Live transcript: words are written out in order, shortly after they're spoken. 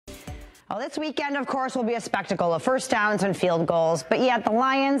Well, this weekend, of course, will be a spectacle of first downs and field goals. But yet the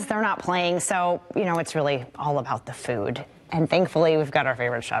Lions, they're not playing. So, you know, it's really all about the food. And thankfully, we've got our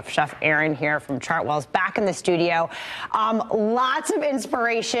favorite chef, Chef Aaron here from Chartwells, back in the studio. Lots of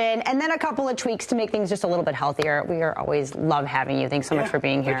inspiration and then a couple of tweaks to make things just a little bit healthier. We always love having you. Thanks so much for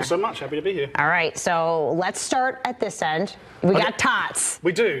being here. Thank you so much. Happy to be here. All right. So let's start at this end. We got tots.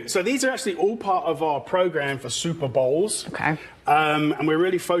 We do. So these are actually all part of our program for Super Bowls. Okay. And we're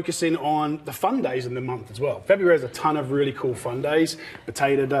really focusing on the fun days in the month as well. February has a ton of really cool fun days.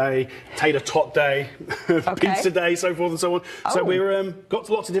 Potato Day, Tater Tot Day, Pizza Day, so forth and so on. Oh. So we've got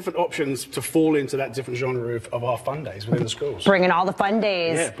lots of different options to fall into that different genre of our fun days within the schools. Bringing all the fun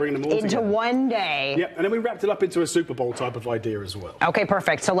days bringing them all into together. One day. Yeah, and then we wrapped it up into a Super Bowl type of idea as well. Okay,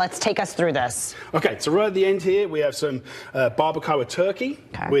 perfect. So let's take us through this. Okay, so right at the end here, we have some barbacoa turkey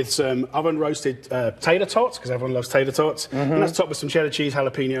with some oven-roasted tater tots, because everyone loves tater tots. And that's topped with some cheddar cheese,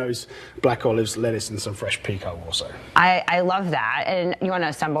 jalapenos, black olives, lettuce, and some fresh pico also. I love that. And you want to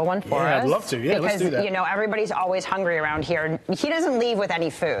assemble one for us? Yeah, I'd love to. Yeah, let's do that. Because, you know, everybody's always hungry around here. He doesn't leave with any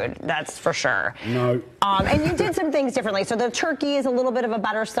food, that's for sure. No. And you did some things differently. So the turkey is a little bit of a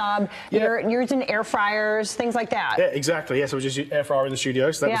better sub. You're using air fryers, things like that. Yeah, exactly. Yeah, so we just used air fryer in the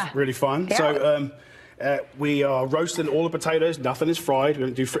studio, so that was really fun. Yeah. So we are roasting all the potatoes. Nothing is fried. We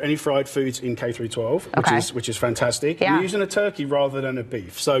don't do any fried foods in K12, which is fantastic. Yeah. We're using a turkey rather than a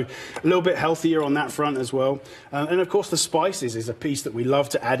beef, so a little bit healthier on that front as well. And of course, the spices is a piece that we love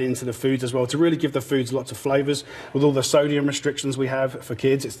to add into the foods as well to really give the foods lots of flavors. With all the sodium restrictions we have for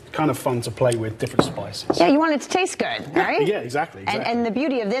kids, it's kind of fun to play with different spices. Yeah, you want it to taste good, right? Yeah, exactly. And the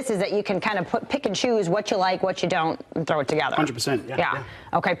beauty of this is that you can kind of pick and choose what you like, what you don't, and throw it together. 100%. Yeah.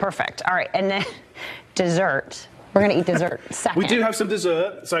 Okay, perfect. All right, and then dessert. We're going to eat dessert second. We do have some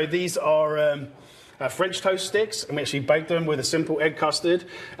dessert. So these are French toast sticks, and we actually bake them with a simple egg custard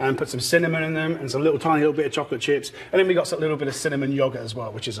and put some cinnamon in them and some tiny little bit of chocolate chips. And then we got a little bit of cinnamon yogurt as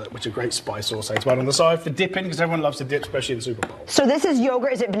well, which is a great spice also to add on the side for dipping, because everyone loves to dip, especially in the Super Bowl. So this is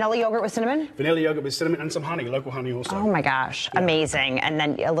yogurt. Is it vanilla yogurt with cinnamon? Vanilla yogurt with cinnamon and some honey, local honey also. Oh my gosh, amazing. And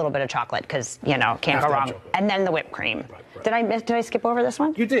then a little bit of chocolate, because, you know, can't go wrong. And then the whipped cream. Right. Did I skip over this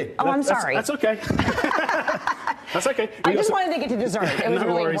one? You did. Oh, I'm sorry. That's okay. That's okay. I just wanted to get to dessert. It was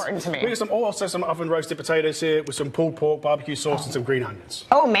really important to me. We got also some oven roasted potatoes here with some pulled pork, barbecue sauce, and some green onions.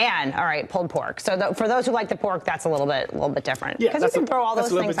 Oh man! All right, pulled pork. So for those who like the pork, that's a little bit different. Yeah, because you can throw all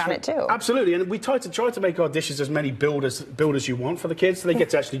those things on it too. Absolutely, and we try to make our dishes as many build as you want for the kids, so they get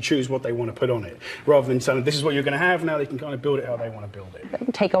to actually choose what they want to put on it, rather than telling them this is what you're going to have. Now they can kind of build it how they want to build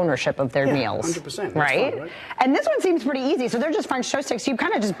it. Take ownership of their meals. 100%. Right? And this one seems pretty easy. So they're just French toast sticks. You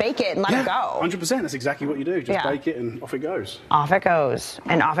kind of just bake it and let it go. 100%. That's exactly what you do. Just bake it and off it goes. Off it goes,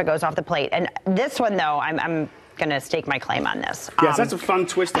 and off it goes off the plate. And this one, though, I'm going to stake my claim on this. Yes, that's a fun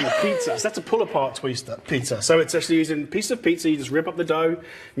twist on the pizza. So that's a pull-apart pizza. So it's actually using a piece of pizza. You just rip up the dough,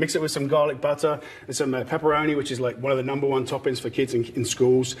 mix it with some garlic butter and some pepperoni, which is like one of the #1 toppings for kids in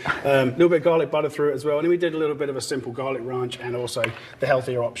schools. A little bit of garlic butter through it as well. And then we did a little bit of a simple garlic ranch, and also the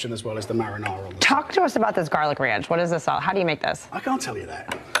healthier option as well as the marinara on the Talk to us about this garlic ranch. What is this all? How do you make this? I can't tell you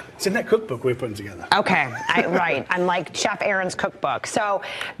that. It's in that cookbook we're putting together. Okay, right. I'm like Chef Aaron's cookbook. So,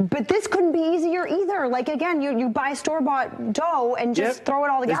 but this couldn't be easier either. Like, again, you buy store-bought dough and just throw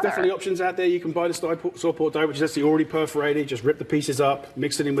it all together. There's definitely options out there. You can buy the store-bought dough, which is actually already perforated. Just rip the pieces up,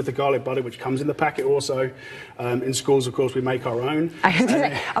 mix it in with the garlic butter, which comes in the packet also. In schools, of course, we make our own. I was going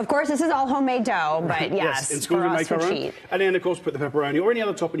to say, of course, this is all homemade dough, but yes, in schools we make our own. And then, of course, put the pepperoni or any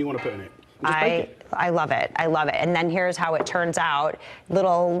other topping you want to put in it. I love it. I love it. And then here's how it turns out.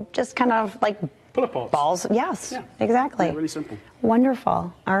 Little, just kind of like pull-apart balls. Yes, exactly. Yeah, really simple.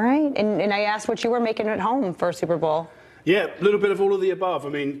 Wonderful. All right. And I asked what you were making at home for Super Bowl. Yeah, a little bit of all of the above. I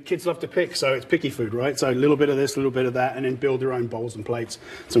mean, kids love to pick, so it's picky food, right? So a little bit of this, a little bit of that, and then build their own bowls and plates.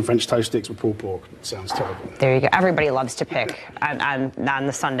 Some French toast sticks with pulled pork. It sounds terrible. There you go. Everybody loves to pick on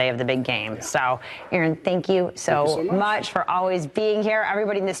the Sunday of the big game. Yeah. So, Aaron, thank you so much for always being here.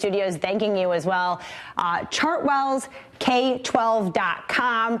 Everybody in the studio is thanking you as well. Chartwells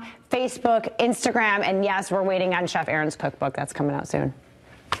K12.com, Facebook, Instagram, and yes, we're waiting on Chef Aaron's cookbook. That's coming out soon.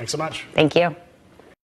 Thanks so much. Thank you.